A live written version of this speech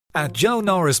At Joe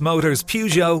Norris Motors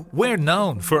Peugeot, we're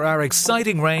known for our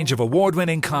exciting range of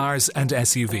award-winning cars and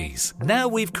SUVs. Now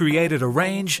we've created a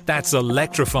range that's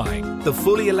electrifying. The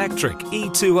fully electric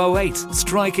E208,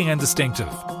 striking and distinctive.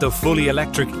 The fully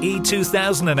electric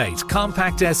E2008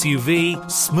 compact SUV,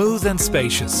 smooth and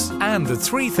spacious. And the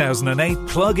 3008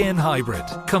 plug-in hybrid,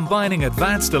 combining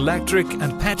advanced electric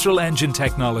and petrol engine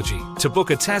technology. To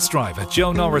book a test drive at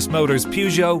Joe Norris Motors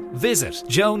Peugeot, visit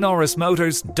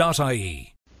joenorrismotors.ie.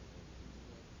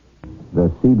 The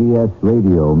CBS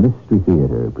Radio Mystery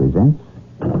Theater presents...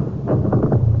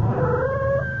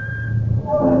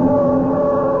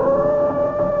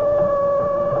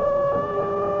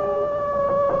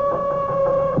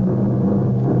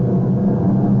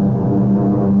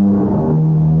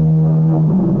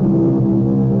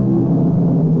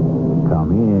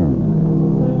 Come in.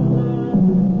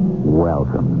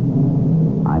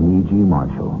 Welcome. I'm E.G.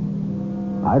 Marshall.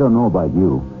 I don't know about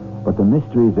you, but the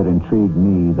mysteries that intrigue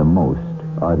me the most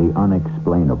are the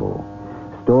unexplainable.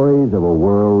 Stories of a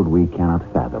world we cannot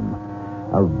fathom,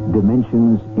 of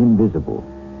dimensions invisible,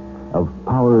 of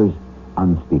powers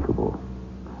unspeakable,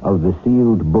 of the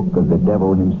sealed book of the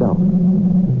devil himself.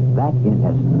 That, in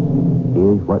essence,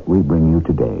 is what we bring you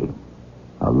today.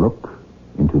 A look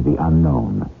into the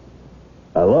unknown.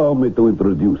 Allow me to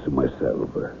introduce myself.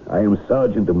 I am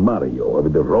Sergeant Mario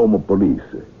of the Rome Police.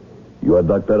 You are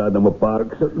Dr. Adam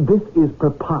Parks? This is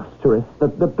preposterous.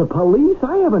 The police?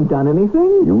 I haven't done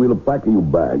anything. You will pack your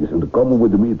bags and come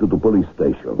with me to the police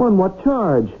station. On what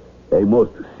charge? A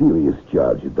most serious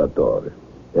charge, Doctor.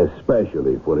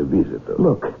 Especially for a visitor.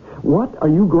 Look, what are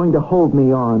you going to hold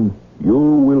me on? You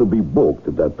will be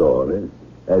booked, Doctor,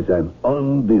 as an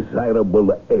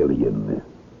undesirable alien.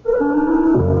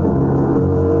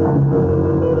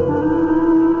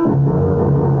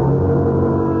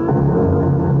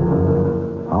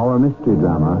 Our mystery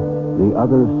drama, The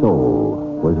Other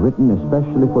Soul, was written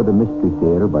especially for the Mystery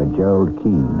Theater by Gerald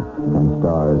Keane and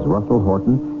stars Russell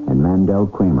Horton and Mandel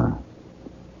Kramer.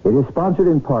 It is sponsored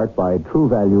in part by True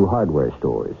Value Hardware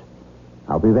Stores.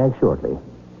 I'll be back shortly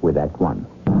with Act One.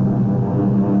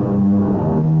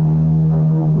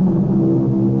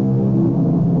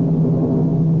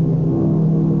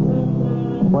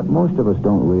 What most of us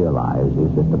don't realize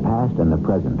is that the past and the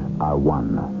present are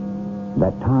one.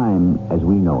 That time, as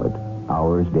we know it,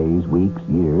 hours, days, weeks,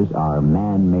 years, are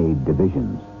man-made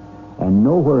divisions. And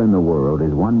nowhere in the world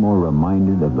is one more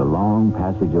reminded of the long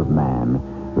passage of man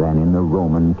than in the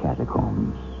Roman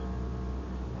catacombs.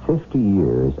 50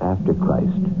 years after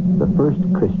Christ, the first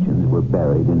Christians were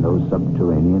buried in those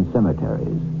subterranean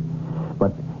cemeteries.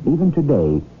 But even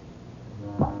today...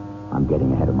 Well, I'm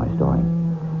getting ahead of my story.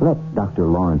 Let Dr.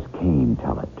 Lawrence Kane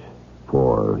tell it,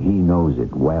 for he knows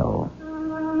it well.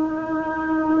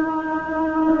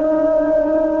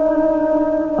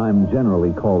 I'm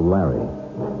generally called Larry,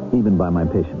 even by my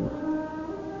patients.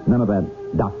 None of that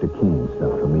Dr. King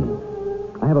stuff for me.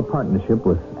 I have a partnership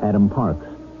with Adam Parks,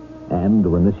 and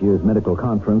when this year's medical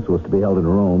conference was to be held in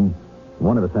Rome,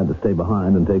 one of us had to stay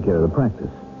behind and take care of the practice.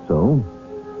 So,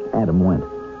 Adam went.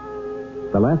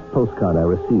 The last postcard I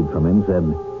received from him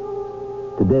said,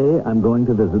 "Today I'm going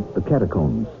to visit the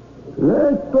catacombs."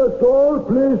 Let us all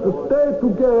please stay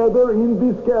together in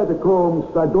these catacombs.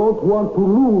 I don't want to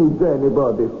lose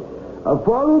anybody.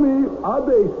 Follow me a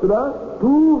destra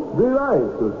to the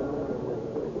right.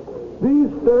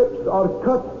 These steps are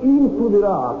cut into the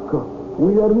rock.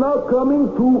 We are now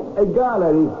coming to a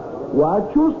gallery.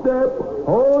 Watch your step.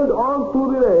 Hold on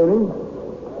to the railing.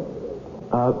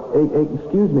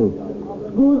 Excuse me.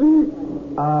 Scusi?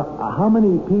 How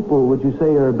many people would you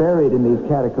say are buried in these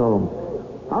catacombs?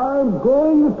 I'm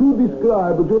going to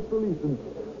describe, just listen.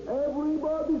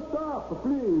 Everybody stop,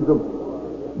 please.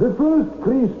 The first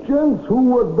Christians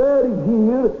who were buried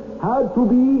here had to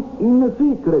be in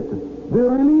secret. The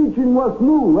religion was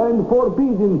new and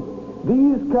forbidden.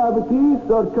 These cavities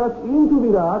are cut into the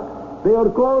rock. They are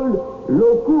called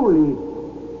loculi.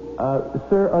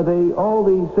 Sir, are they all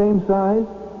the same size?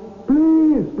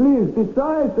 Please, the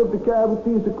size of the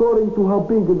cavities according to how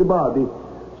big is the body.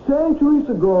 Centuries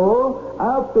ago,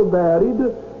 after buried,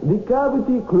 the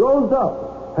cavity closed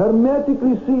up,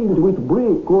 hermetically sealed with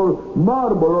brick or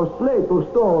marble or slate or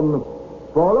stone.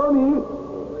 Follow me.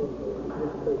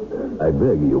 I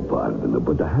beg your pardon,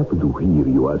 but I happen to hear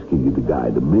you asking the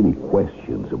guide many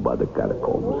questions about the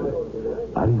catacombs.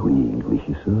 Are you English,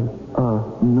 sir?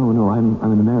 No, I'm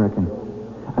an American.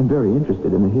 I'm very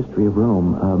interested in the history of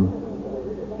Rome.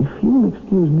 If you'll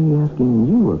excuse me asking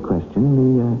you a question,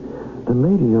 the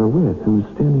lady you're with, who's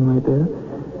standing right there,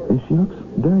 she looks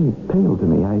very pale to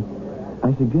me.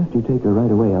 I suggest you take her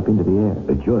right away up into the air.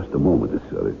 Just a moment,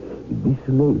 sir. This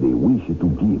lady wishes to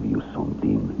give you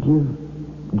something.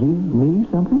 Give me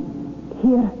something?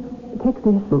 Here, take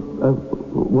this.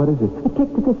 What is it?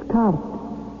 Take this card.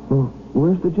 Well,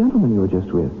 where's the gentleman you were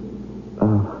just with?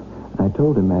 I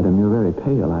told him, madam, you're very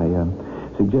pale. I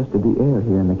suggested the air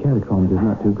here in the catacombs is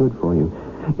not too good for you.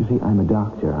 You see, I'm a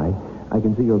doctor. I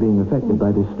can see you're being affected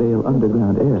by this stale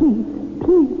underground air.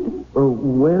 Please.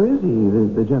 Where is he,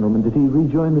 the gentleman? Did he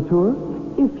rejoin the tour?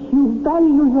 If you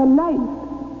value your life,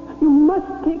 you must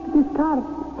take this card.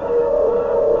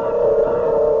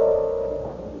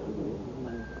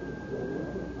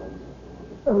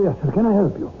 Oh, yes, sir. Can I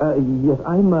help you? Yes,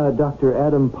 I'm Dr.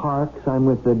 Adam Parks. I'm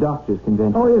with the Doctors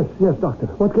Convention. Oh, yes, doctor.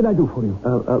 What can I do for you?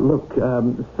 Look,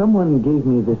 someone gave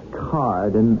me this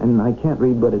card, and I can't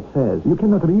read what it says. You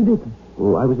cannot read it?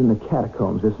 Well, I was in the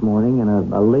catacombs this morning,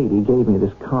 and a lady gave me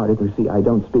this card. You see, I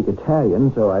don't speak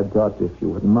Italian, so I thought if you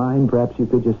wouldn't mind, perhaps you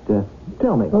could just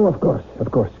tell me. Oh, of course.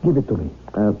 Give it to me.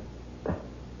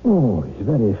 Oh, it's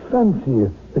very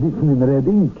fancy. Written in red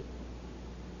ink.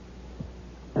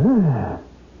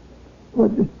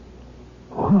 What?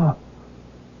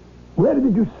 Where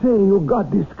did you say you got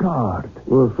this card?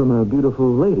 Well, from a beautiful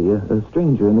lady, a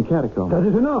stranger in the catacombs. That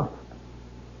is enough.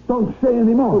 Don't say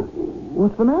any more.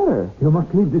 What's the matter? You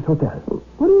must leave this hotel.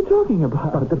 What are you talking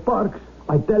about? Dr. Parks,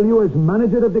 I tell you as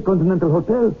manager of the Continental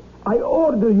Hotel, I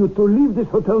order you to leave this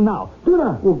hotel now. Do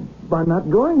not. Well, I'm not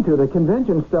going to. The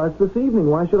convention starts this evening.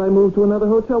 Why should I move to another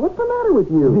hotel? What's the matter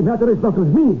with you? The matter is not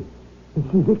with me.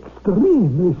 This is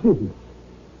extremely serious.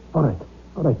 All right.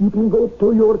 You can go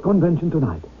to your convention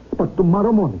tonight. But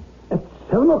tomorrow morning, at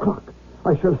 7 o'clock,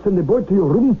 I shall send a boy to your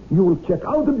room. You will check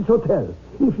out of this hotel.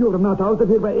 If you're not out of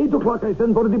here by 8 o'clock, I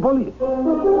send for the police.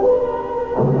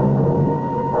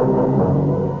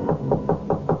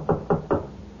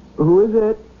 Who is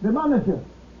it? The manager,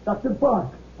 Dr. Park.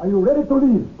 Are you ready to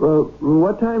leave?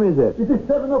 What time is it? It is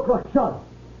 7 o'clock sharp.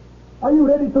 Are you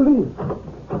ready to leave?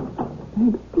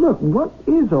 Hey, look, what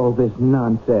is all this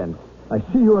nonsense? I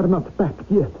see you are not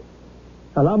packed yet.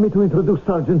 Allow me to introduce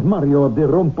Sergeant Mario of the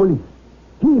Rome Police.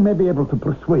 He may be able to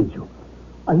persuade you.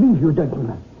 I leave you,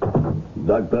 gentlemen.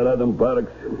 Dr. Adam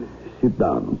Parks, sit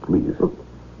down, please.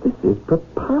 This is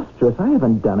preposterous. I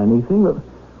haven't done anything.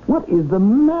 What is the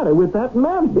matter with that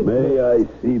man? May I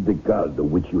see the card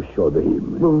which you showed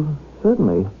him? Well,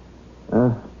 certainly.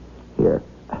 Here.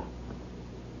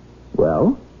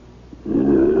 Well?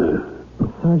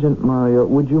 Sergeant Mario,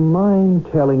 would you mind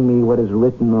telling me what is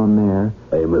written on there?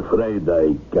 I am afraid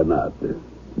I cannot.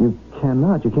 You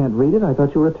cannot? You can't read it? I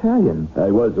thought you were Italian.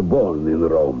 I was born in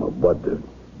Rome, but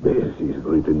this is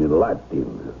written in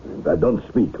Latin, and I don't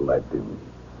speak Latin.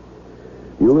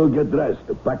 You will get dressed,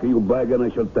 pack your bag, and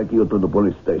I shall take you to the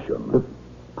police station. The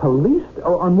police?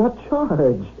 Oh, on what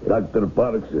charge? Dr.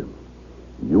 Parks,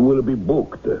 you will be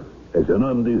booked as an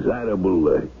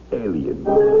undesirable alien.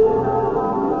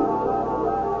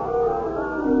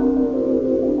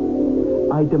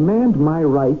 I demand my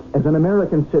rights as an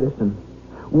American citizen.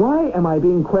 Why am I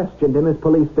being questioned in this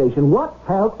police station? What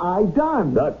have I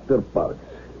done? Dr. Parks,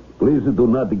 please do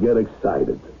not get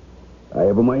excited. I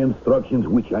have my instructions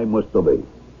which I must obey.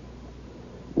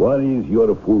 What is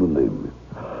your full name?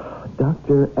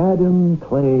 Dr. Adam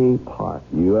Clay Park.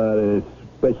 You are a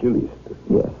specialist.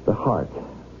 Yes, the heart.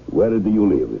 Where do you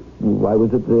live? I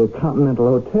was at the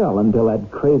Continental Hotel until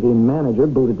that crazy manager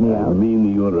booted me out. I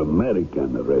mean you're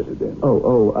American resident.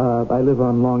 I live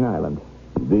on Long Island.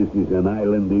 This is an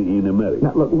island in America.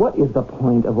 Now, look, what is the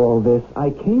point of all this? I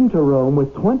came to Rome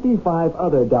with 25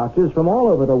 other doctors from all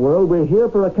over the world. We're here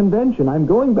for a convention. I'm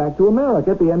going back to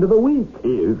America at the end of the week.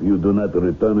 If you do not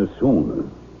return soon,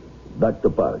 Dr.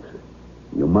 Parks,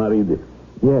 you married?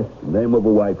 Yes. Name of a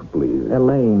wife, please.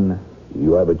 Elaine.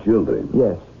 You have children?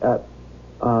 Yes.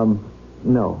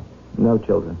 No. No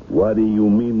children. What do you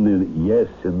mean, yes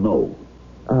and no?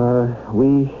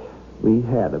 We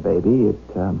had a baby.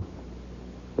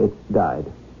 It died.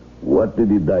 What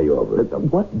did it die of?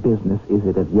 What business is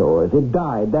it of yours? It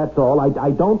died, that's all. I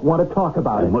don't want to talk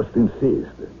about it. I must insist.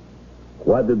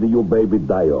 What did your baby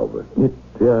die of?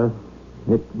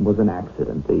 It was an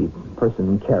accident. The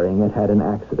person carrying it had an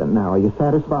accident. Now, are you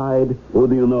satisfied? Who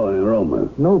do you know in Rome?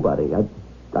 Nobody. I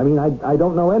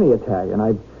don't know any Italian.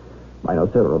 I know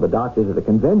several of the doctors at the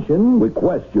convention. We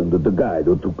questioned the guide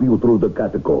who took you through the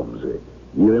catacombs.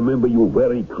 He remembered you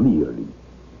very clearly.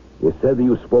 He said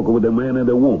you spoke with a man and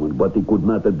a woman, but he could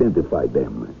not identify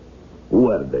them. Who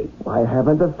are they? I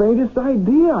haven't the faintest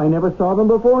idea. I never saw them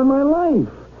before in my life.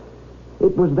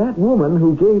 It was that woman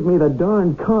who gave me the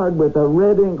darn card with the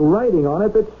red ink writing on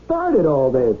it that started all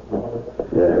this.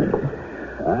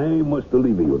 I must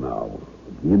leave you now.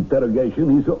 The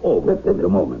interrogation is over for the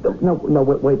moment. No,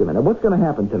 wait a minute. What's going to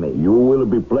happen to me? You will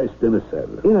be placed in a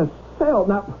cell. In a cell?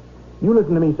 Now, you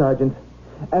listen to me, Sergeant.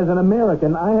 As an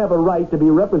American, I have a right to be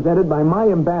represented by my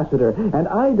ambassador, and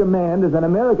I demand as an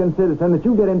American citizen that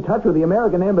you get in touch with the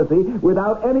American embassy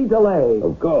without any delay.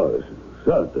 Of course.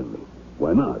 Certainly.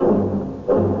 Why not?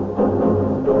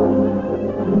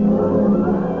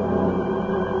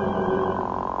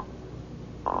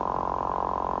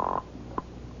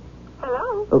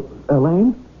 Hello?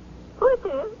 Elaine? Who is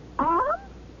this? Adam?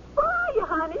 Where are you,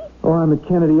 honey? Oh, I'm at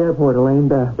Kennedy Airport, Elaine,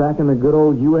 back in the good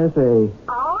old USA.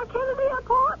 Oh, Kennedy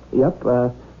Airport? Yep,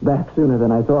 back sooner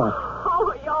than I thought.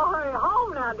 Oh, y'all hurry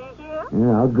home now, do you hear?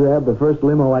 Yeah, I'll grab the first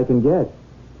limo I can get.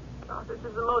 Oh, this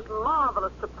is the most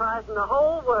marvelous surprise in the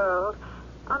whole world.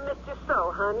 I missed you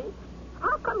so, honey.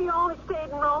 How come you only stayed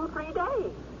in Rome 3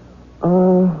 days?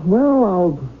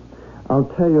 Well, I'll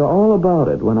tell you all about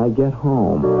it when I get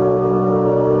home.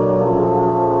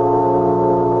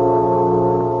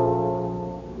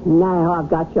 Now I've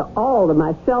got you all to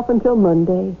myself until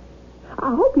Monday.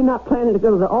 I hope you're not planning to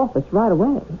go to the office right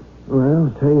away. Well,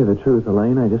 to tell you the truth,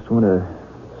 Elaine, I just want to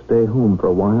stay home for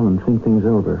a while and think things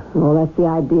over. Well, that's the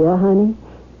idea, honey.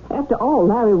 After all,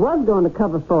 Larry was going to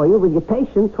cover for you with your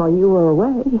patients while you were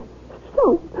away.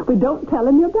 So, we don't tell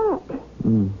him you're back.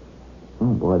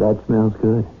 Oh, boy, that smells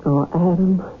good. Oh,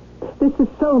 Adam, this is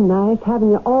so nice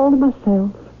having you all to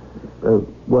myself.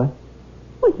 What?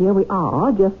 Well, here we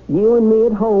are, just you and me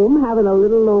at home, having a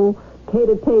little old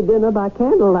tete-a-tete dinner by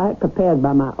candlelight prepared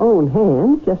by my own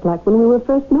hands, just like when we were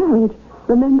first married.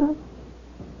 Remember?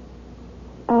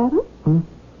 Adam?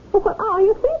 Well, what are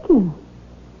you thinking?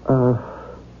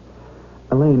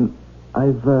 Elaine,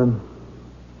 I've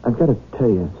got to tell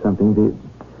you something.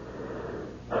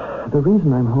 The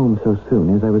reason I'm home so soon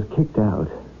is I was kicked out.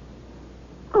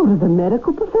 Out of the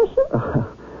medical profession?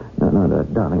 No,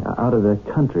 darling. Out of the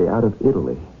country, out of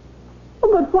Italy.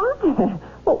 Oh, but why?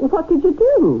 What did you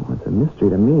do? It's a mystery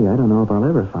to me. I don't know if I'll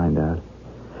ever find out.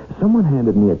 Someone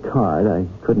handed me a card. I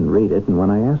couldn't read it, and when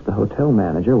I asked the hotel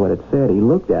manager what it said, he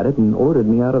looked at it and ordered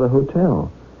me out of the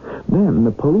hotel. Then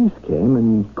the police came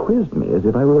and quizzed me as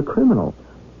if I were a criminal.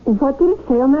 What did it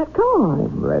say on that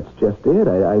card? Well, that's just it.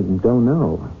 I don't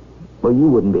know. Well, you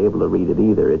wouldn't be able to read it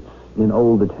either. It's in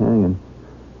Old Italian.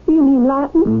 You mean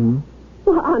Latin? Mm-hmm.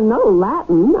 Well, I know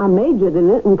Latin. I majored in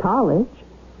it in college.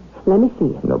 Let me see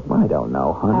it. No, I don't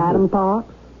know, honey. Adam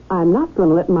Parks, I'm not going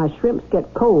to let my shrimps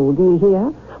get cold, do you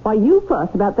hear? Why, you fuss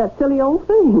about that silly old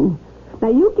thing. Now,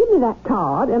 you give me that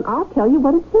card, and I'll tell you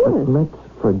what it says. Let's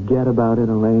forget about it,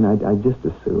 Elaine. I just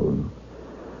assume.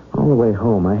 All the way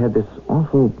home, I had this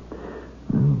awful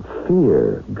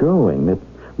fear growing that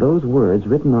those words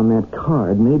written on that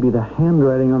card may be the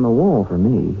handwriting on the wall for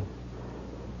me.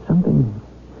 Something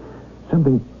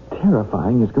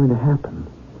terrifying is going to happen.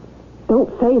 Don't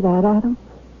say that, Adam.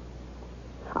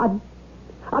 I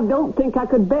don't think I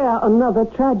could bear another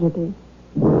tragedy.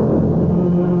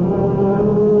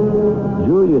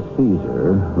 Julius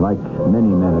Caesar, like many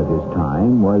men of his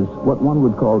time, was what one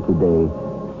would call today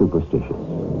superstitious.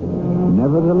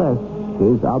 Nevertheless,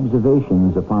 his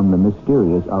observations upon the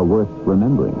mysterious are worth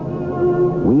remembering.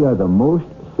 We are the most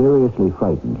seriously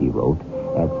frightened, he wrote,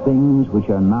 at things which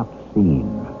are not seen,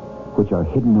 which are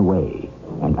hidden away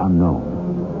and unknown.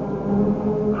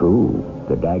 True,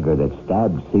 the dagger that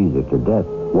stabbed Caesar to death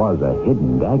was a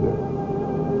hidden dagger.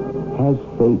 Has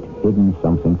fate hidden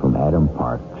something from Adam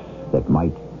Parks that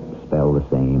might spell the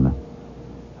same?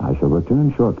 I shall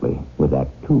return shortly with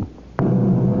Act 2.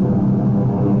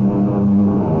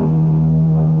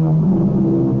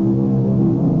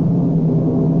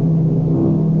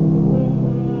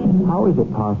 How is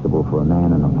it possible for a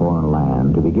man in a foreign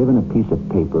land to be given a piece of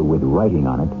paper with writing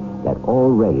on it that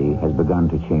already has begun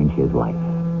to change his life?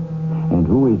 And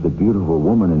who is the beautiful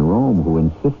woman in Rome who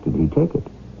insisted he take it?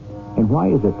 And why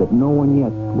is it that no one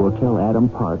yet will tell Adam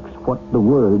Parks what the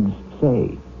words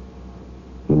say?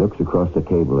 He looks across the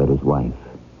table at his wife.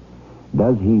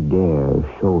 Does he dare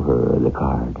show her the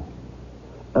card?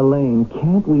 Elaine,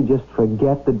 can't we just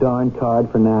forget the darn card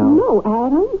for now? No,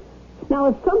 Adam. Now,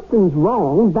 if something's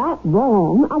wrong, that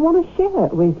wrong, I want to share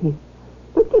it with you.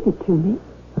 So give it to me.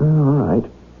 All right.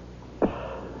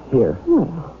 Here.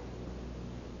 Well.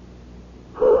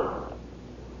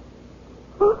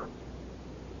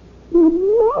 You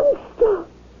monster!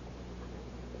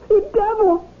 You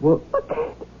devil! Well,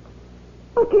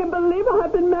 I can't believe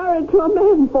I've been married to a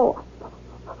man for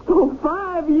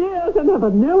 5 years and never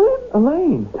knew him.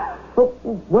 Elaine,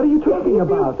 what are you talking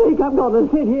about? You think I'm going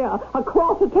to sit here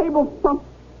across the table from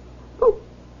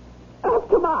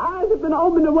After my eyes have been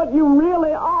opened to what you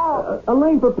really are.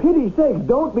 Elaine, for pity's sake,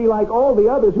 don't be like all the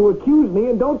others who accuse me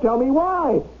and don't tell me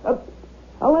why.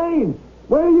 Elaine,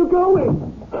 where are you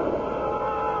going?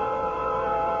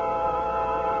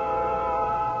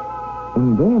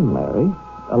 And then, Larry,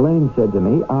 Elaine said to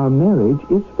me, our marriage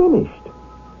is finished.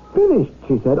 Finished,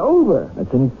 she said, over.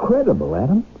 That's incredible,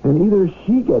 Adam. And either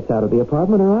she gets out of the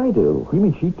apartment or I do. You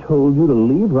mean she told you to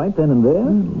leave right then and there?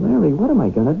 Larry, what am I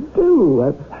going to do?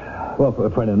 Well,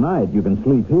 for tonight, you can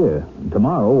sleep here.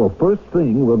 Tomorrow, well, first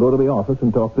thing, we'll go to the office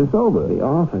and talk this over. The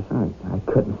office? I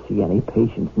couldn't see any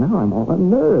patients. Now I'm all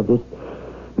unnerved. This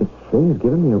thing has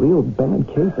given me a real bad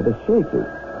case of the shakes.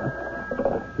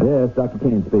 Yes, Dr.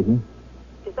 Kane speaking.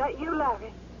 Is that you,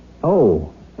 Larry?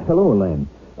 Oh, hello, Elaine.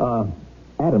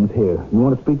 Adam's here. You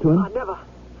want to speak to him? I never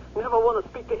want to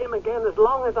speak to him again as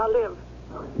long as I live.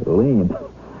 Elaine,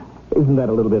 isn't that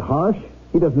a little bit harsh?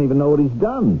 He doesn't even know what he's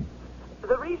done.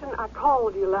 The reason I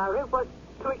called you, Larry, was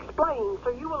to explain, so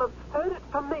you will have heard it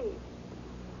from me.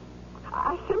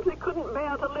 I simply couldn't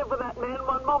bear to live with that man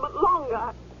one moment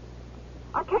longer.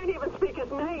 I can't even speak his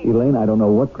name. Elaine, I don't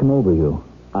know what's come over you.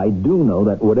 I do know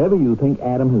that whatever you think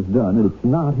Adam has done, it's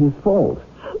not his fault.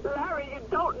 Larry, you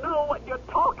don't know what you're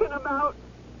talking about.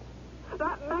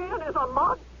 That man is a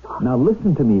monster. Now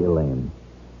listen to me, Elaine.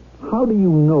 How do you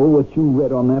know what you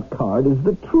read on that card is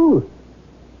the truth?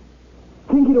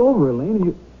 Think it over,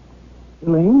 Elaine.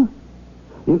 Elaine?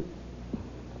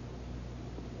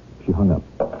 She hung up.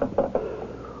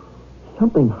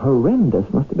 Something horrendous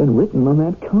must have been written on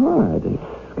that card.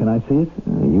 Can I see it?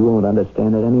 You won't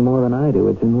understand it any more than I do.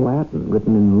 It's in Latin,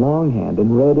 written in longhand,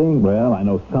 in red ink. Well, I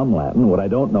know some Latin. What I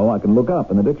don't know, I can look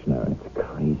up in the dictionary. It's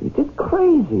crazy. It's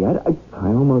crazy. I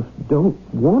almost don't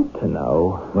want to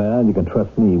know. Well, you can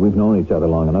trust me. We've known each other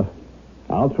long enough.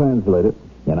 I'll translate it,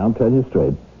 and I'll tell you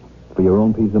straight, for your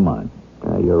own peace of mind.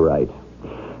 You're right.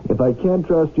 If I can't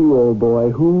trust you, old boy,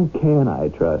 who can I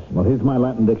trust? Well, here's my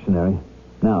Latin dictionary.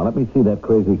 Now, let me see that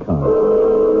crazy card.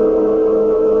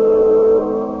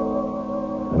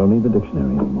 I don't need the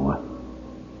dictionary anymore.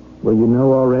 Well, you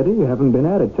know already. You haven't been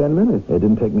at it 10 minutes. It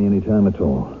didn't take me any time at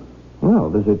all.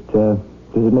 Well, does it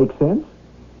make sense?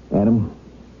 Adam,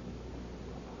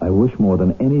 I wish more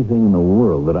than anything in the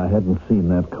world that I hadn't seen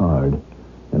that card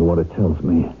and what it tells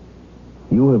me.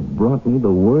 You have brought me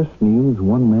the worst news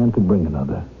one man could bring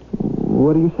another.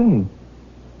 What are you saying?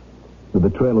 The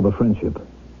betrayal of a friendship.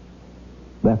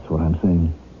 That's what I'm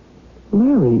saying.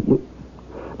 Larry,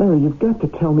 you've got to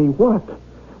tell me what.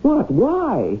 What?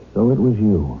 Why? So it was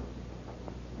you.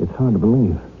 It's hard to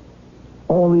believe.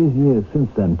 All these years since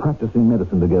then, practicing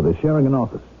medicine together, sharing an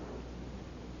office.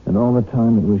 And all the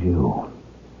time it was you.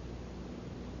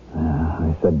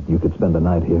 I said you could spend the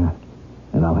night here,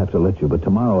 and I'll have to let you. But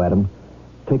tomorrow, Adam,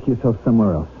 take yourself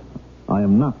somewhere else. I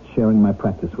am not sharing my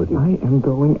practice with you. I am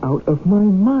going out of my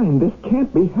mind. This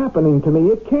can't be happening to me.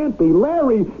 It can't be.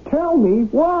 Larry, tell me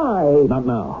why. Not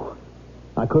now.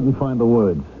 I couldn't find the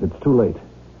words. It's too late.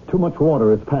 Too much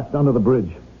water has passed under the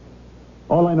bridge.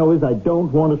 All I know is I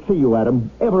don't want to see you, Adam,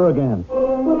 ever again.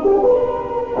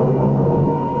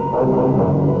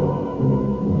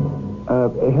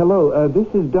 Hello, this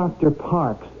is Dr.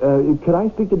 Parks. Could I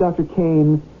speak to Dr.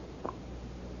 Kane?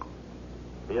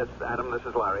 Yes, Adam, this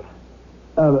is Larry.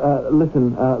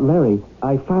 Listen, Larry,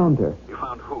 I found her. You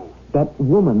found who? That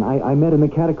woman I met in the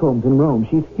catacombs in Rome.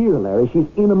 She's here, Larry. She's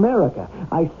in America.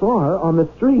 I saw her on the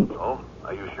street. Oh,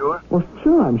 are you sure? Well,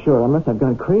 sure, I'm sure, unless I've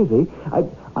gone crazy.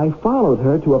 I followed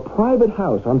her to a private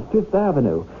house on Fifth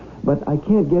Avenue, but I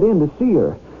can't get in to see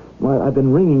her. Well, I've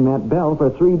been ringing that bell for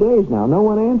 3 days now. No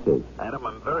one answers. Adam,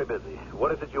 I'm very busy.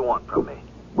 What is it you want from me?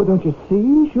 Well, don't you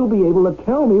see? She'll be able to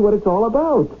tell me what it's all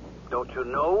about. Don't you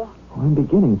know? Well, I'm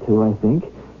beginning to, I think.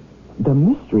 The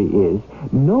mystery is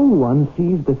no one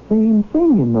sees the same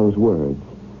thing in those words.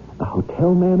 A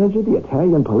hotel manager, the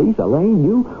Italian police, Elaine,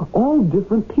 you, all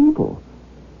different people.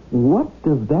 What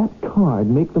does that card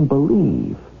make them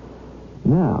believe?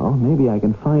 Now, maybe I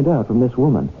can find out from this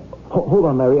woman. Hold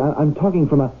on, Larry. I'm talking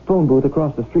from a phone booth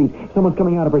across the street. Someone's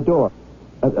coming out of her door.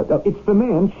 It's the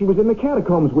man she was in the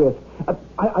catacombs with.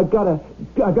 I've got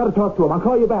to talk to him. I'll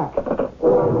call you back.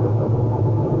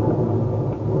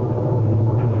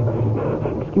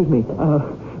 Excuse me.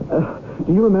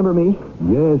 Do you remember me?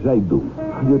 Yes, I do.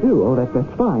 You do? Oh, that's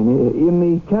fine. In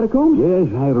the catacombs? Yes,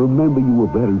 I remember you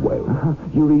very well.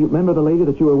 You remember the lady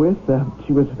that you were with?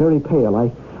 She was very pale.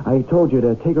 I told you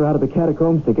to take her out of the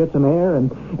catacombs to get some air,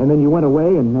 and then you went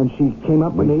away, and then she came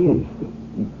up to me. My sister.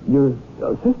 Your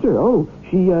sister? Oh,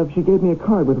 she gave me a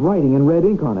card with writing in red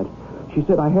ink on it. She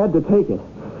said I had to take it.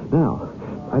 Now,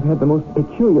 I've had the most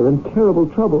peculiar and terrible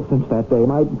trouble since that day.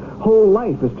 My whole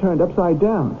life is turned upside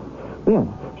down.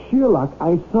 Then, sheer luck,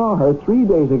 I saw her 3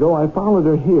 days ago. I followed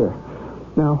her here.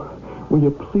 Now, will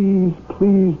you please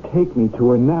take me to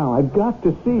her now? I've got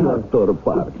to see her. Dr.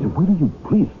 Parks, will you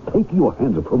please take your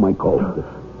hands from my coat?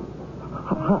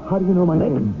 How do you know my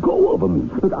name? Let go of me.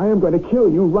 Look, I am going to kill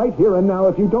you right here and now.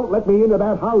 If you don't let me into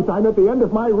that house, I'm at the end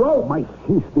of my rope. My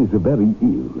sister is very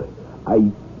ill.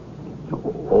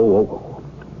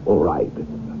 All right.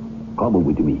 Come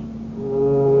with me.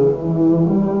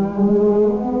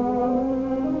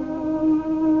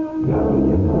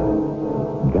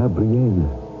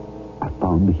 Gabriel, I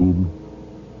found him.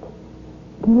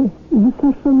 You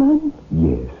search for mine?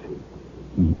 Yes.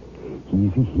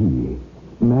 He's here.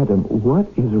 Madam, what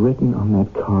is written on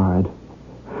that card?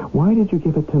 Why did you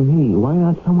give it to me? Why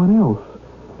not someone else?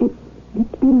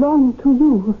 It belonged to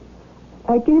you.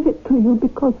 I gave it to you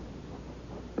because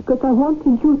I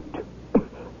wanted you to...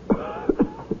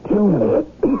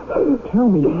 Tell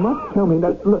me, you must tell me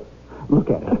that... Look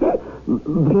at it.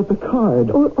 The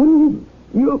card. Only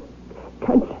you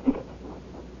can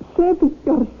save it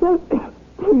yourself.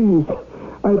 Please,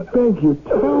 I beg you,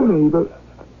 tell me the...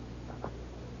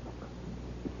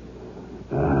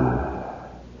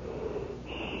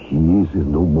 She is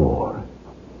no more.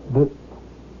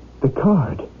 The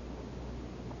card.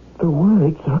 The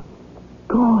words are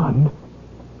gone.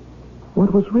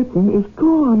 What was written is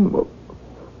gone.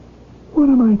 What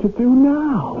am I to do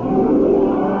now?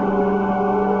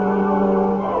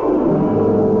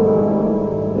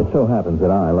 It so happens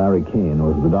that I, Larry Kane,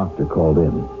 was the doctor called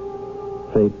in.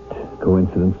 Fate,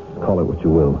 coincidence, call it what you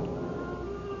will.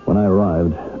 When I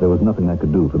arrived, there was nothing I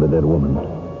could do for the dead woman.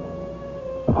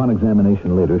 Upon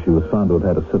examination later, she was found to have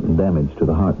had a certain damage to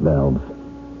the heart valves.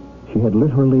 She had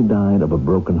literally died of a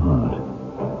broken heart.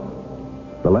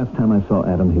 The last time I saw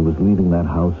Adam, he was leaving that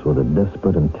house with a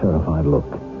desperate and terrified look.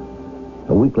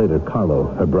 A week later, Carlo,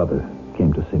 her brother,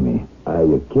 came to see me.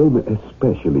 I came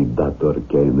especially, Dr.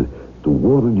 Kane, to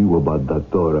warn you about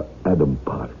Dr. Adam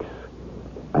Parks.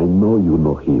 I know you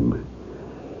know him.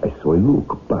 I saw a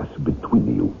look pass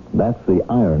between you. That's the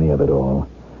irony of it all.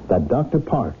 That Dr.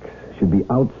 Parks should be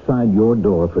outside your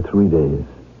door for 3 days.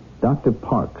 Dr.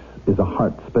 Parks is a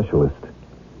heart specialist.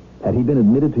 Had he been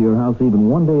admitted to your house even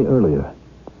 1 day earlier,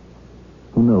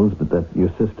 who knows but that your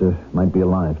sister might be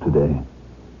alive today.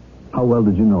 How well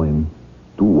did you know him?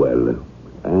 Too well,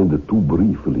 and too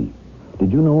briefly.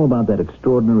 Did you know about that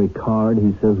extraordinary card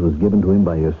he says was given to him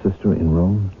by your sister in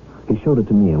Rome? He showed it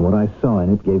to me, and what I saw in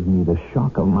it gave me the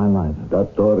shock of my life.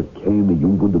 Dr. Kane, you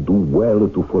would do well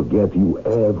to forget you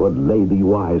ever laid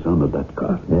your eyes on that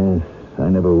card. Yes, I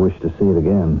never wish to see it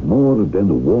again. More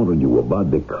than warn you about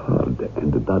the card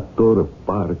and Dr.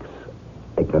 Parks,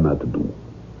 I cannot do.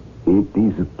 It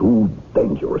is too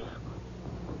dangerous.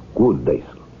 Good day,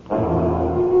 sir.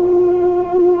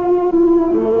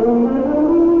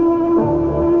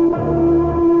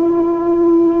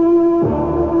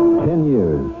 10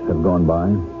 years have gone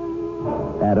by.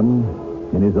 Adam,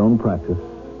 in his own practice,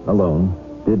 alone,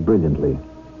 did brilliantly.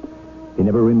 He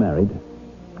never remarried.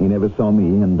 He never saw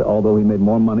me, and although he made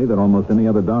more money than almost any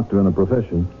other doctor in the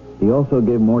profession, he also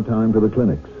gave more time to the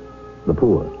clinics, the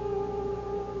poor.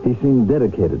 He seemed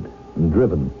dedicated and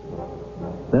driven.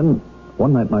 Then,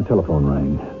 one night my telephone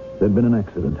rang. There'd been an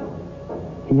accident.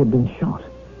 He had been shot,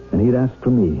 and he'd asked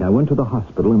for me. I went to the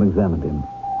hospital and examined him.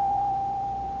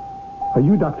 Are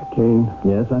you Dr. Kane?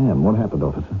 Yes, I am. What happened,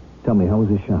 officer? Tell me, how was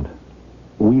he shot?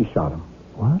 We shot him.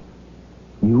 What?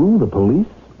 You, the police?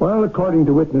 Well, according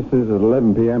to witnesses, at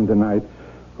 11 p.m. tonight,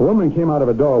 a woman came out of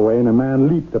a doorway and a man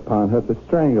leaped upon her to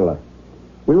strangle her.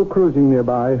 We were cruising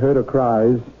nearby, heard her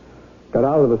cries, got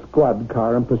out of the squad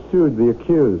car and pursued the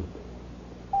accused.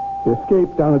 He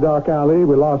escaped down a dark alley.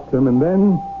 We lost him, and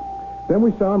then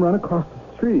we saw him run across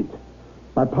the street.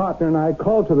 My partner and I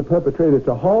called to the perpetrator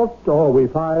to halt or we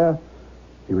fire.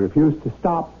 He refused to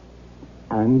stop,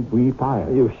 and we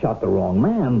fired. You shot the wrong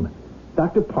man.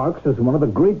 Dr. Parks is one of the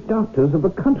great doctors of the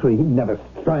country. He'd never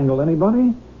strangle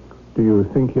anybody. Do you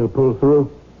think he'll pull through?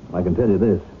 I can tell you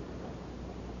this.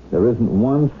 There isn't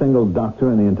one single doctor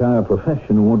in the entire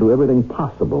profession who won't do everything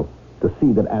possible to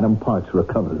see that Adam Parks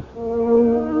recovers.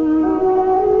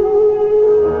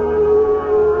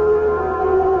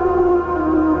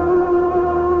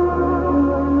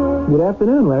 Good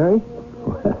afternoon, Larry.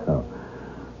 Well,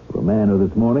 for a man who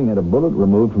this morning had a bullet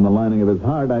removed from the lining of his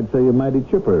heart, I'd say you're mighty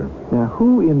chipper. Now,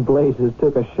 who in blazes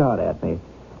took a shot at me?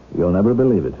 You'll never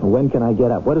believe it. When can I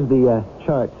get up? What does the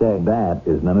chart say? That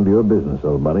is none of your business,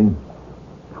 old buddy.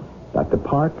 Dr.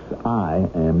 Parks, I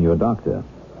am your doctor.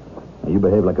 You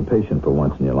behaved like a patient for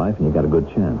once in your life, and you got a good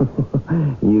chance.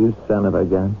 You son of a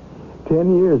gun.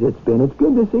 10 years it's been. It's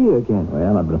good to see you again.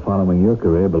 Well, I've been following your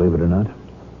career, believe it or not.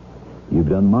 You've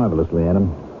done marvelously,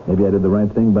 Adam. Maybe I did the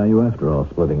right thing by you after all,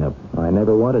 splitting up. I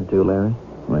never wanted to, Larry.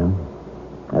 Well,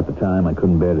 at the time, I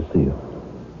couldn't bear to see you.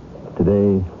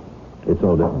 Today, it's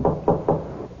all different.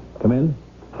 Come in.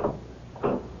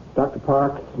 Dr.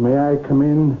 Parks, may I come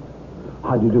in?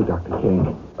 How do you do, Dr.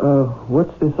 Kane?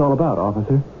 What's this all about,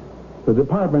 officer? The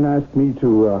department asked me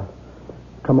to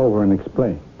come over and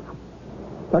explain.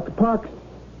 Dr. Parks,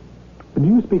 do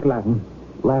you speak Latin?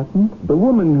 Latin? The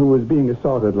woman who was being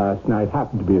assaulted last night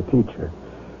happened to be a teacher.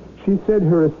 She said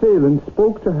her assailant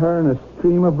spoke to her in a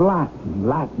stream of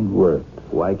Latin words.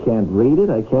 Well, I can't read it,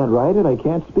 I can't write it, I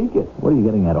can't speak it. What are you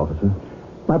getting at, officer?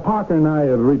 My partner and I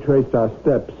have retraced our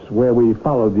steps where we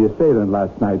followed the assailant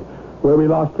last night, where we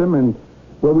lost him, and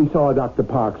where we saw Dr.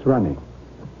 Parks running.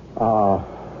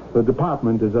 The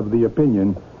department is of the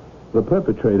opinion the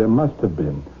perpetrator must have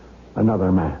been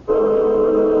another man.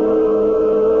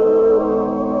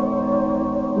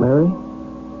 Larry,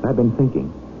 I've been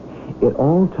thinking. It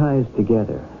all ties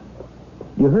together.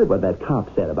 You heard what that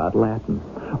cop said about Latin.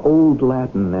 Old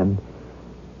Latin and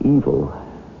evil.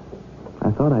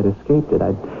 I thought I'd escaped it.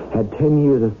 I'd had 10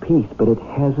 years of peace, but it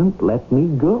hasn't let me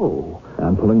go.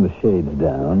 I'm pulling the shades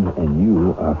down, and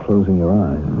you are closing your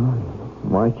eyes.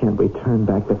 Why can't we turn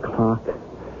back the clock?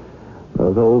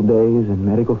 Those old days in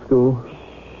medical school?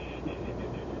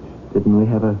 Didn't we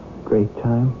have a great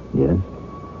time? Yes.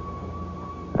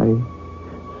 I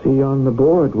see on the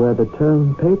board where the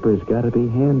term paper's got to be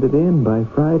handed in by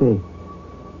Friday.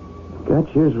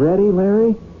 Got yours ready,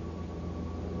 Larry?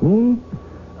 Me?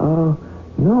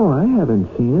 No, I haven't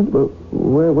seen it, but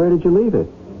where did you leave it?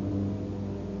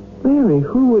 Larry,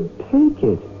 who would take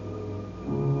it?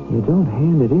 You don't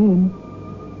hand it in.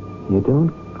 You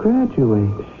don't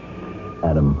graduate.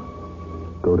 Adam,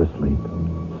 go to sleep.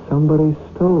 Somebody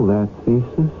stole that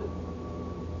thesis.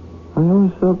 I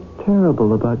always felt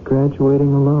terrible about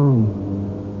graduating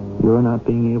alone. You're not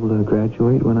being able to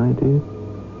graduate when I did.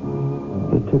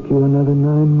 It took you another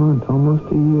 9 months,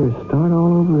 almost a year. Start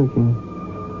all over again.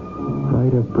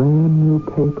 Write a brand new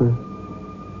paper.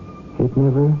 It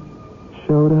never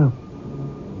showed up.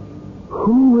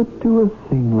 Who would do a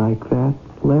thing like that,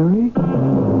 Larry?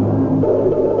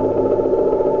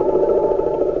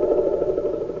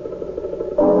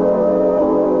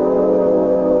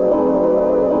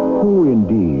 Who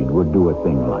indeed would do a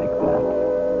thing like that?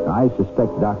 I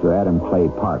suspect Dr. Adam Clay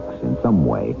Parks, in some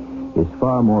way, is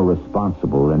far more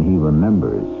responsible than he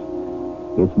remembers.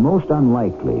 It's most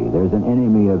unlikely there's an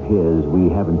enemy of his we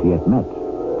haven't yet met.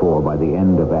 For by the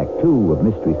end of Act 2 of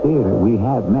Mystery Theater, we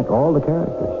have met all the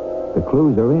characters. The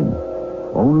clues are in.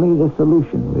 Only the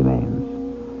solution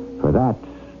remains. For that,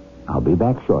 I'll be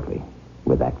back shortly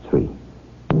with Act 3.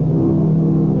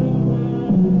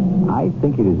 I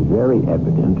think it is very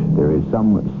evident there is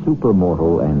some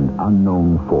supermortal and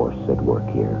unknown force at work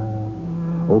here.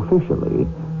 Officially,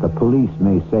 the police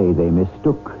may say they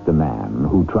mistook the man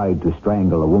who tried to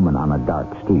strangle a woman on a dark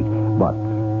street, but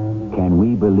can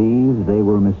we believe they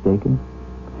were mistaken?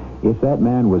 If that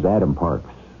man was Adam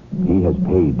Parks, he has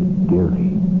paid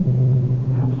dearly.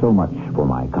 So much for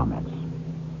my comments.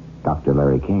 Dr.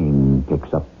 Larry Kane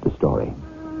picks up the story.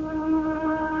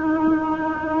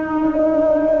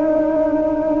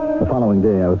 The following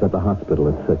day, I was at the hospital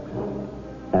at 6.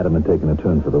 Adam had taken a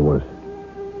turn for the worse.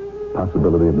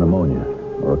 Possibility of pneumonia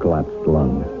or a collapsed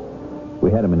lung.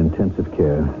 We had him in intensive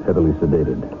care, heavily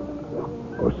sedated.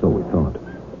 Or so we thought.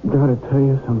 Gotta tell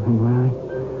you something, Larry.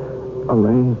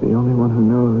 Elaine's the only one who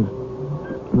knows.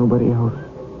 Nobody else.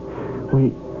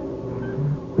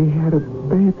 We had a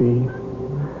baby.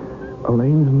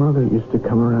 Elaine's mother used to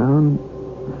come around,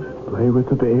 play with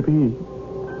the baby,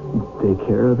 take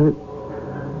care of it.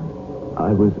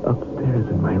 I was upstairs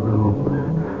in my room,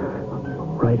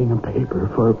 writing a paper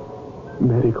for a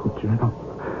medical journal.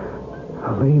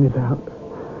 Elaine is out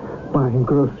buying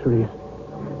groceries.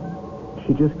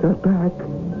 She just got back.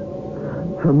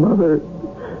 Her mother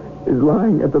is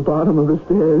lying at the bottom of the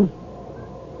stairs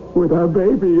with our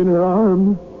baby in her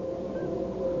arms.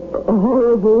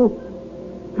 Horrible.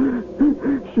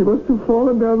 She must have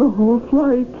fallen down the whole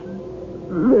flight.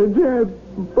 They're dead,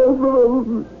 both of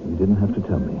them. You didn't have to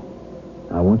tell me.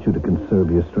 I want you to conserve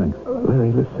your strength.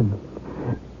 Larry, listen.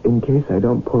 In case I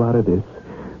don't pull out of this,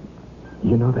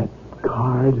 you know that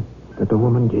card that the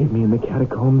woman gave me in the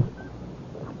catacombs?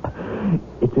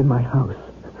 It's in my house,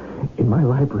 in my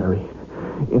library,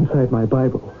 inside my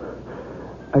Bible.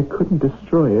 I couldn't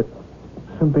destroy it.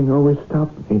 Something always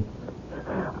stopped me.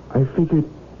 I figured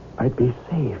I'd be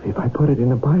safe if I put it in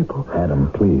the Bible.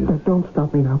 Adam, please. Don't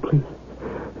stop me now, please.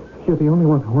 You're the only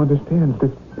one who understands this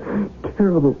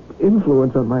terrible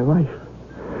influence on my life.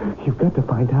 You've got to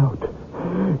find out.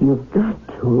 You've got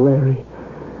to, Larry.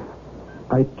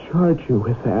 I charge you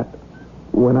with that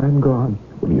when I'm gone.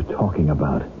 What are you talking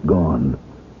about? Gone.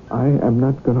 I am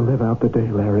not going to live out the day,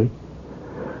 Larry.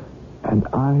 And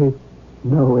I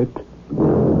know it.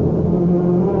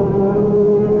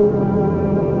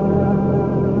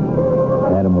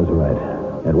 Adam was right.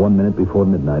 At 1 minute before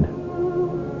midnight,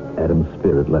 Adam's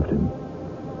spirit left him.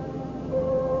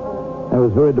 I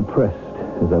was very depressed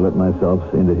as I let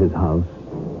myself into his house,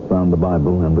 found the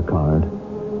Bible and the card.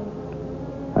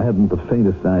 I hadn't the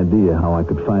faintest idea how I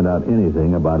could find out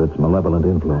anything about its malevolent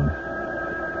influence.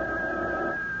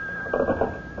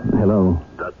 Hello?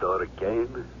 Dr.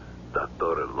 Kane?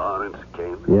 Dr. Lawrence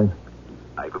Kane? Yes?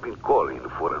 I've been calling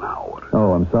for an hour.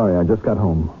 Oh, I'm sorry. I just got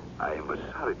home. I'm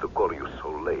sorry to call you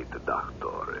so late,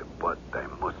 Doctor, but I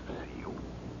must see you.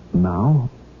 Now?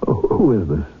 Who is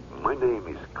this? My name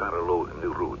is Carlo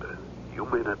Neruda. You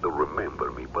may not remember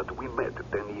me, but we met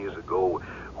 10 years ago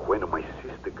when my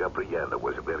sister Gabriella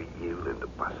was very ill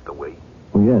and passed away.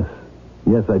 Oh, yes.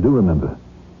 Yes, I do remember.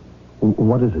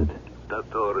 What is it?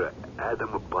 Dr.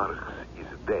 Adam Parks is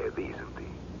dead, isn't he?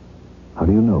 How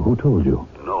do you know? Who told you?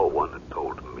 No one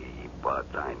told me, but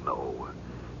I know.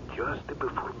 Just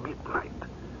before midnight.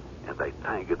 And I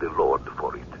thank the Lord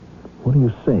for it. What are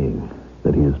you saying?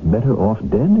 That he is better off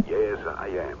dead? Yes, I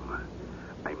am.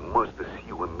 I must see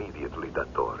you immediately,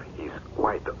 Doctor. It's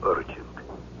quite urgent.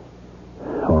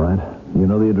 All right. You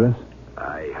know the address?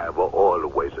 I have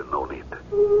always known it.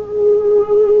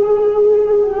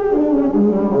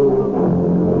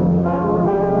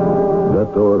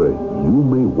 Doctor, you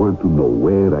may want to know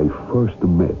where I first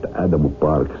met Adam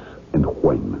Parks and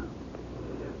when.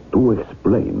 To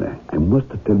explain, I must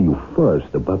tell you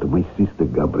first about my sister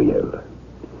Gabriella.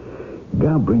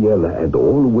 Gabriella had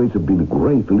always been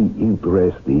greatly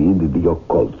interested in the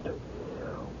occult.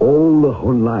 All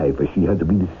her life she had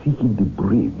been seeking the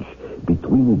bridge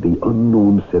between the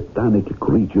unknown satanic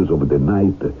creatures of the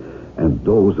night and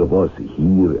those of us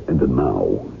here and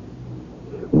now.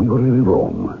 We were in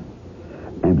Rome.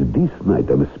 And this night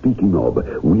I'm speaking of,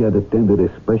 we had attended a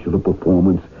special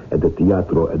performance at the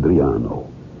Teatro Adriano.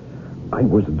 I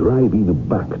was driving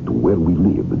back to where we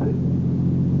lived.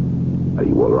 Are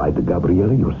you all right,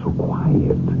 Gabriella? You're so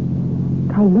quiet.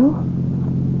 Carlo?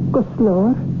 Go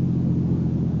slower.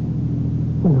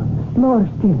 No, slower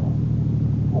still.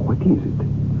 What is it?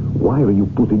 Why are you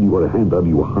putting your hand on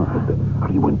your heart?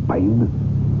 Are you in pain?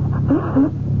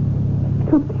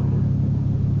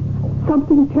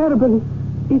 Something terrible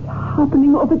is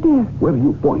happening over there. Where are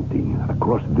you pointing?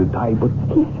 Across the Tiber?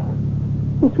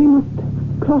 Yes, we must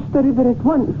cross the river at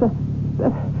once.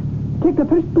 Take the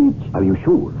first bridge. Are you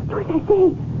sure? What I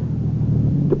say?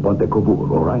 The Ponte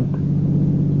Cavour, all right?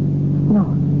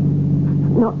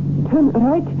 No, turn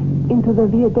right into the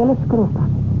Via della Scrofa.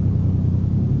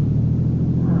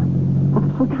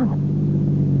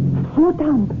 Slow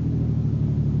down.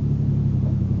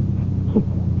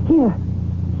 Here,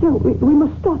 we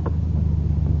must stop.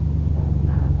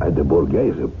 At the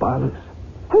Borghese Palace?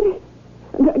 Hurry,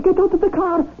 get out of the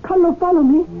car. Carlo, follow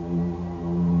me.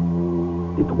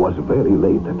 It was very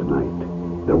late at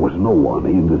night. There was no one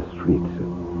in the streets.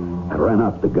 I ran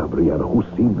after Gabriella, who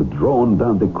seemed drawn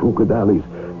down the crooked alleys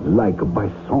like by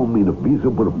some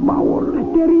invisible power.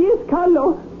 There he is,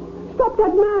 Carlo. Stop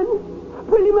that man.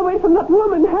 Pull him away from that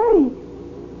woman. Hurry.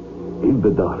 In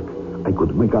the dark, I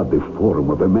could make out the form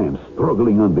of a man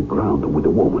struggling on the ground with a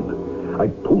woman. I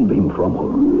pulled him from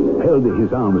her, held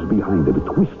his arms behind him,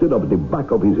 twisted up the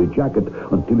back of his jacket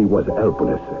until he was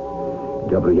helpless.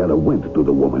 Gabriella went to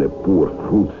the woman, a poor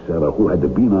fruit seller who had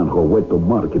been on her way to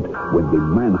market when the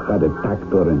man had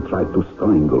attacked her and tried to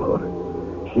strangle her.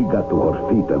 She got to her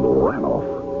feet and ran off.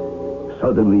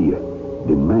 Suddenly,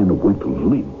 the man went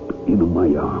limp in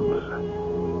my arms.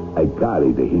 I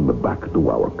carried him back to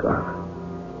our car.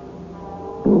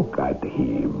 Look at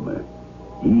him.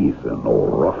 He's no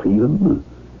ruffian.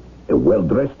 A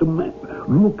well-dressed man.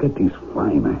 Look at his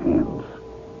fine hands.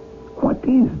 What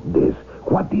is this?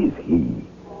 What is he?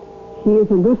 He is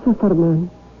a Lucifer man.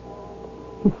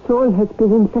 His soul has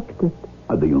been infected.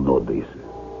 How do you know this?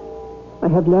 I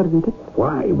have learned it.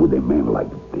 Why would a man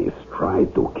like this try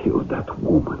to kill that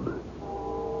woman?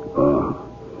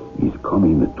 He's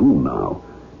coming to now.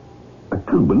 I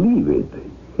can't believe it.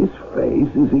 His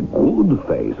face is a good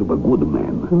face of a good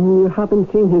man. You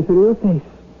haven't seen his real face.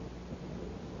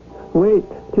 Wait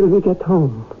till we get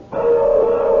home.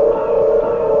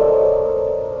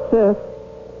 Sir,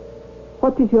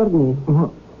 what is your name?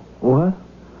 What?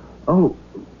 Oh,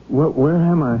 where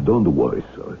am I? Don't worry,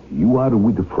 sir. You are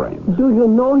with friends. Do you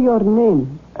know your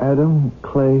name? Adam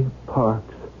Clay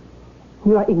Parks.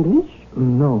 You are English?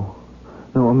 No,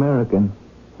 American.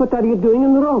 What are you doing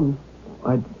in Rome?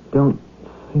 I don't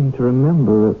seem to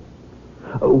remember it.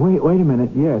 Wait a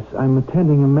minute. Yes, I'm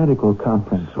attending a medical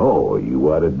conference. So, you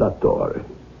are a doctor.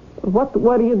 What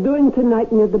were you doing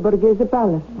tonight near the Borghese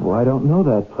Palace? Oh, I don't know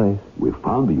that place. We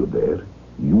found you there.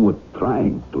 You were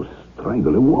trying to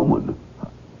strangle a woman.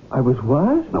 I was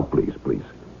what? Now, please.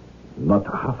 Not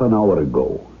half an hour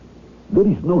ago. There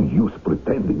is no use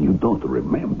pretending you don't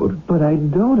remember. But I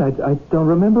don't. I don't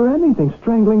remember anything.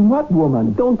 Strangling what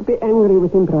woman? Don't be angry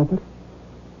with him, brother.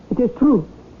 It is true.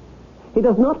 He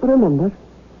does not remember.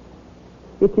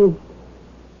 It is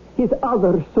his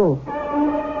other soul.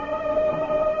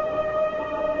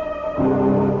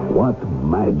 What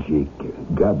magic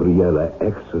Gabriella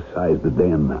exercised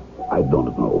then, I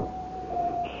don't know.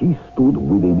 She stood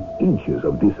within inches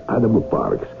of this Adam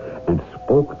Parks and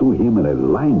spoke to him in a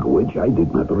language I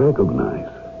did not recognize.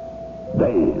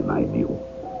 Then I knew.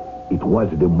 It was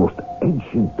the most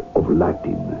ancient of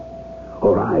Latin.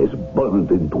 Her eyes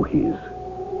burned into his.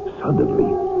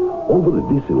 Suddenly, over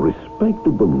this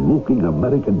respectable-looking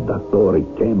American doctor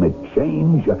came a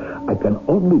change I can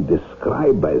only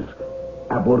describe as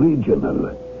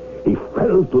aboriginal. He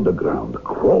fell to the ground,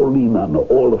 crawling on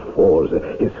all fours,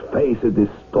 his face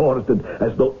distorted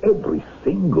as though every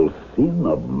single sin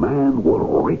of man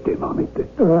were written on it.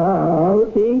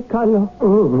 See, Carlo?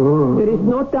 There is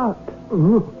no doubt.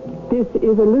 This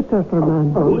is a Lucifer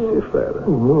man. Lucifer?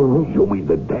 You mean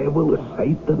the devil,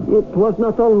 Satan? It was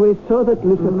not always so that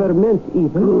Lucifer meant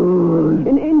evil.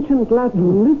 In ancient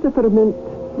Latin, Lucifer meant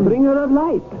bringer of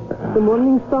light, the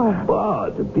morning star.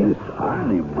 But this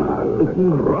animal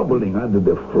groveling under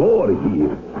the floor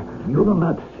here, you're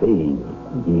not saying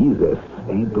he's a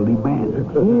saintly man.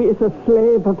 He is a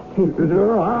slave of Satan.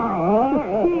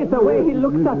 See the way he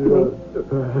looks at me.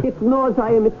 It knows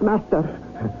I am its master.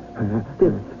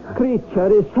 This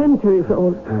creature is centuries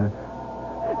old.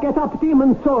 Get up,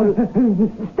 demon soul.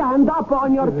 Stand up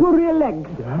on your two rear legs.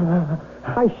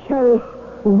 I shall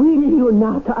will you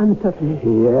not answer me?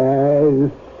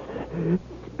 Yes.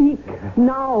 Speak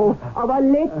now of a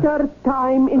later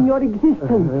time in your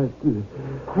existence.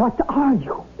 What are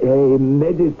you? A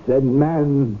medicine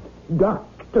man,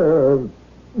 doctor.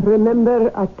 Remember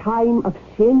a time of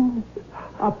sin?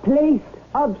 A place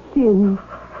of sin?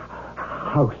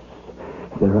 House.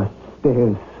 There are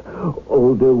stairs.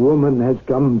 Older woman has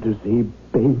come to see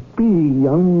baby.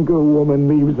 Younger woman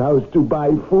leaves house to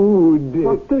buy food.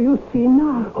 What do you see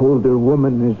now? Older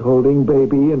woman is holding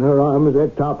baby in her arms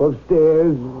at top of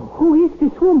stairs. Who is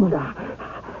this woman?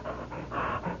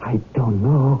 I don't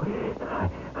know.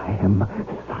 I am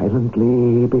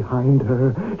silently behind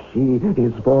her. She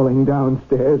is falling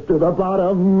downstairs to the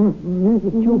bottom.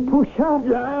 Did you push her?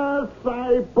 Yes,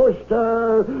 I pushed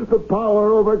her. The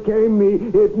power overcame me.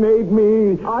 It made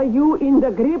me. Are you in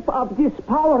the grip of this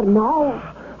power now?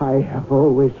 I have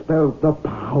always felt the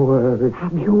power.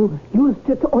 Have you used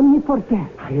it only for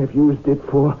death? I have used it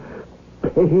for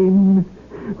pain.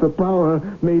 The power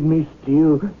made me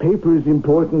steal papers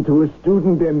important to a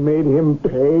student and made him pay.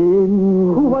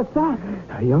 Who was that?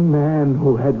 A young man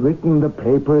who had written the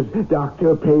papers,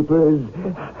 doctor papers.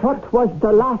 What was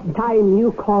the last time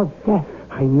you caused death?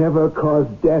 I never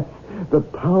caused death. The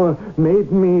power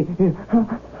made me...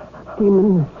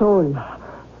 Demon soul,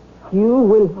 you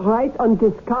will write on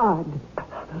this card.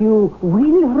 You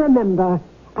will remember,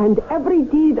 and every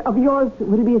deed of yours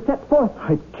will be set forth.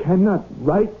 I cannot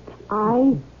write.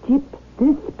 I dip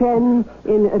this pen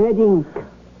in red ink.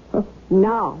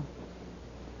 Now,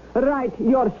 write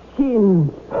your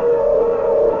sins.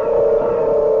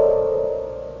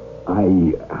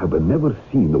 I have never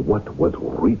seen what was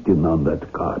written on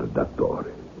that card, Doctor.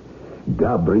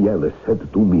 Gabrielle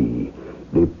said to me,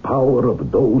 the power of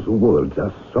those words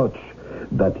are such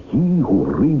that he who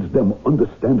reads them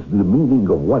understands the meaning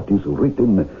of what is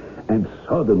written and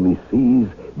suddenly sees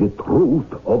the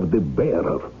truth of the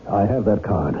bearer. I have that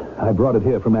card. I brought it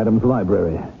here from Adam's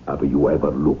library. Have you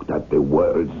ever looked at the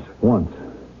words? Once.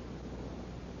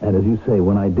 And as you say,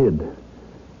 when I did,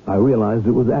 I realized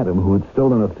it was Adam who had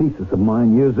stolen a thesis of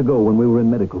mine years ago when we were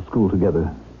in medical school together.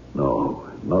 No,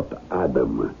 not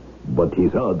Adam, but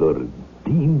his other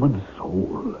demon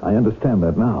soul. I understand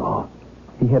that now.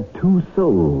 He had two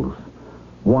souls.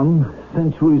 One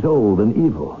centuries old and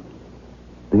evil.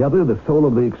 The other, the soul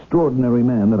of the extraordinary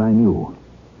man that I knew.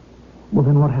 Well,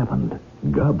 then what happened?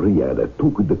 Gabriella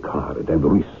took the card and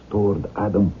restored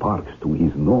Adam Parks to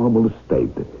his normal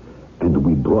state, and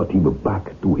we brought him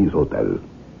back to his hotel.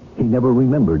 He never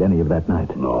remembered any of that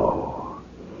night. No.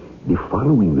 The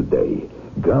following day,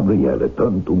 Gabriella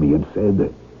turned to me and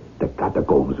said, "The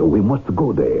catacombs, we must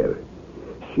go there."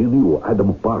 She knew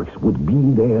Adam Parks would be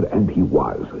there, and he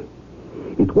was.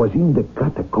 It was in the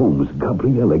catacombs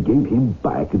Gabriella gave him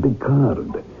back the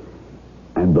card.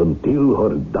 And until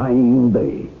her dying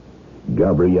day,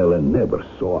 Gabriella never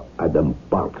saw Adam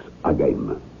Parks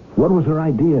again. What was her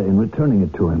idea in returning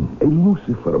it to him? A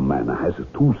Lucifer man has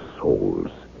two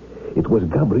souls. It was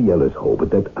Gabriella's hope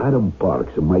that Adam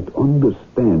Parks might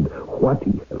understand what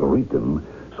he had written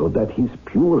so that his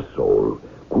pure soul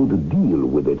could deal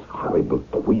with its horrible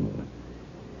twin.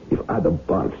 If Adam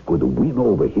Parks could win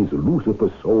over his Lucifer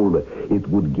soul, it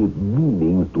would give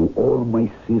meaning to all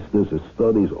my sister's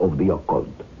studies of the occult.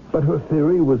 But her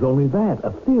theory was only that,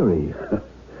 a theory.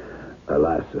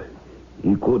 Alas,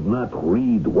 he could not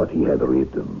read what he had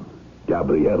written.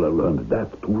 Gabriella learned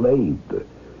that too late.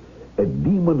 A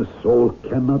demon's soul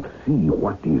cannot see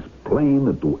what is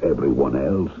plain to everyone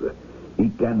else. He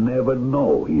can never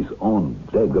know his own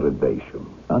degradation.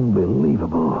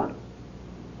 Unbelievable.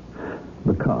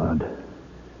 The card.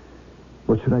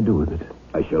 What should I do with it?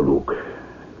 I shall look.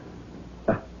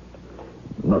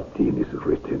 Nothing is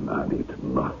written on it.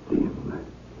 Nothing.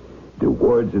 The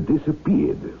words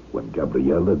disappeared when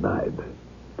Gabriella died.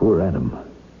 Poor Adam.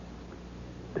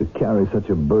 To carry such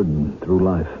a burden through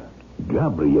life.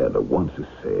 Gabriella once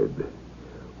said,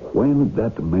 "When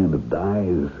that man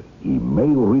dies, he may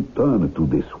return to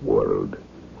this world,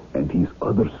 and his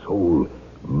other soul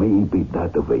may be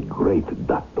that of a great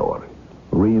doctor."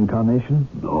 Reincarnation?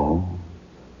 No.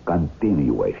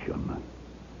 Continuation.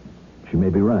 She may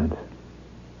be right.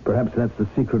 Perhaps that's the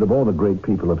secret of all the great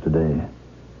people of today.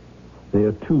 They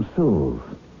are two souls.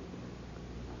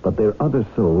 But their other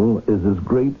soul is as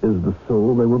great as the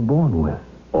soul they were born with.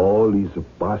 All is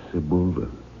possible,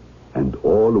 and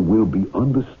all will be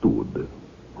understood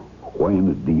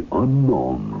when the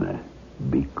unknown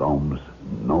becomes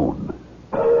known.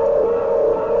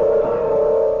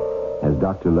 As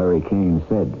Dr. Larry Kane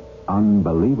said,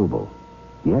 unbelievable.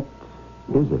 Yet,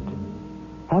 is it?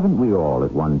 Haven't we all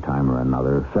at one time or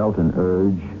another felt an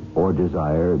urge or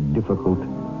desire difficult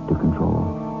to control?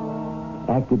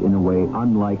 Acted in a way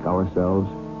unlike ourselves?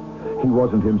 He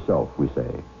wasn't himself, we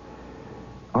say.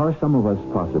 Are some of us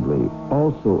possibly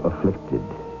also afflicted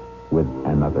with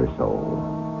another soul?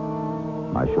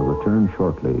 I shall return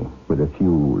shortly with a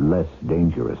few less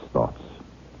dangerous thoughts.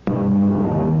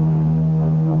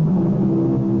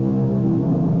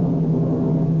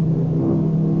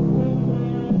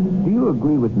 Do you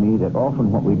agree with me that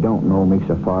often what we don't know makes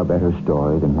a far better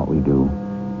story than what we do?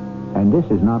 And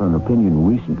this is not an opinion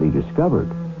recently discovered.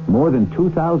 More than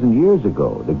 2,000 years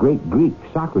ago, the great Greek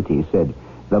Socrates said,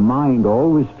 "The mind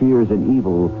always fears an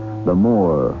evil the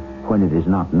more when it is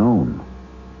not known."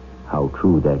 How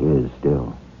true that is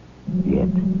still. Yet,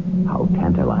 how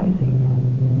tantalizing.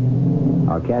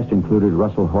 Our cast included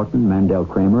Russell Horton, Mandel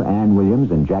Kramer, Ann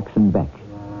Williams, and Jackson Beck.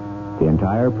 The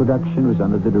entire production was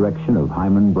under the direction of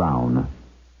Hyman Brown.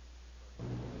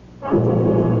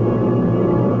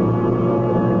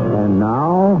 And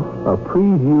now, a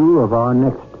preview of our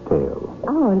next tale.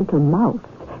 Our little mouse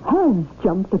has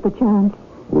jumped at the chance.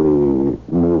 We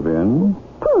move in?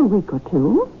 For a week or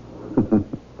two.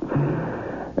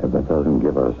 That doesn't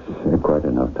give us quite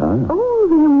enough time. Oh,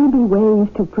 there will be ways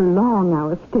to prolong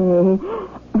our stay.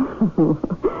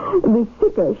 The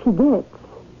sicker she gets,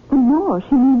 the more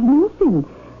she needs nursing.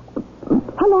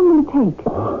 How long will it take?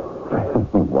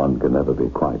 One can never be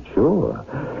quite sure.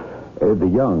 The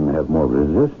young have more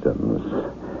resistance,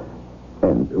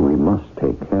 and we must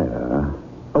take care.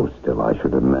 Oh, still, I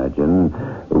should imagine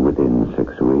within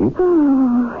 6 weeks.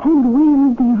 Oh, and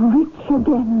we'll be rich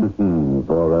again.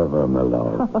 Forever, my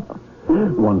love.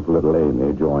 Once little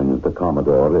Amy joins the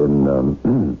Commodore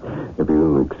in, if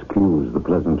you'll excuse the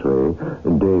pleasantry,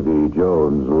 Davy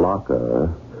Jones' locker,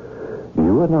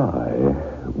 you and I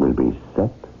will be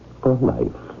set for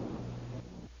life.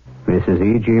 This is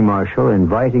E.G. Marshall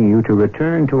inviting you to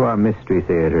return to our Mystery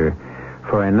Theater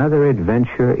for another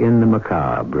adventure in the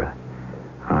macabre.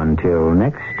 Until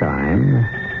next time,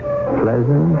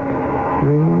 pleasant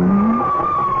dreams.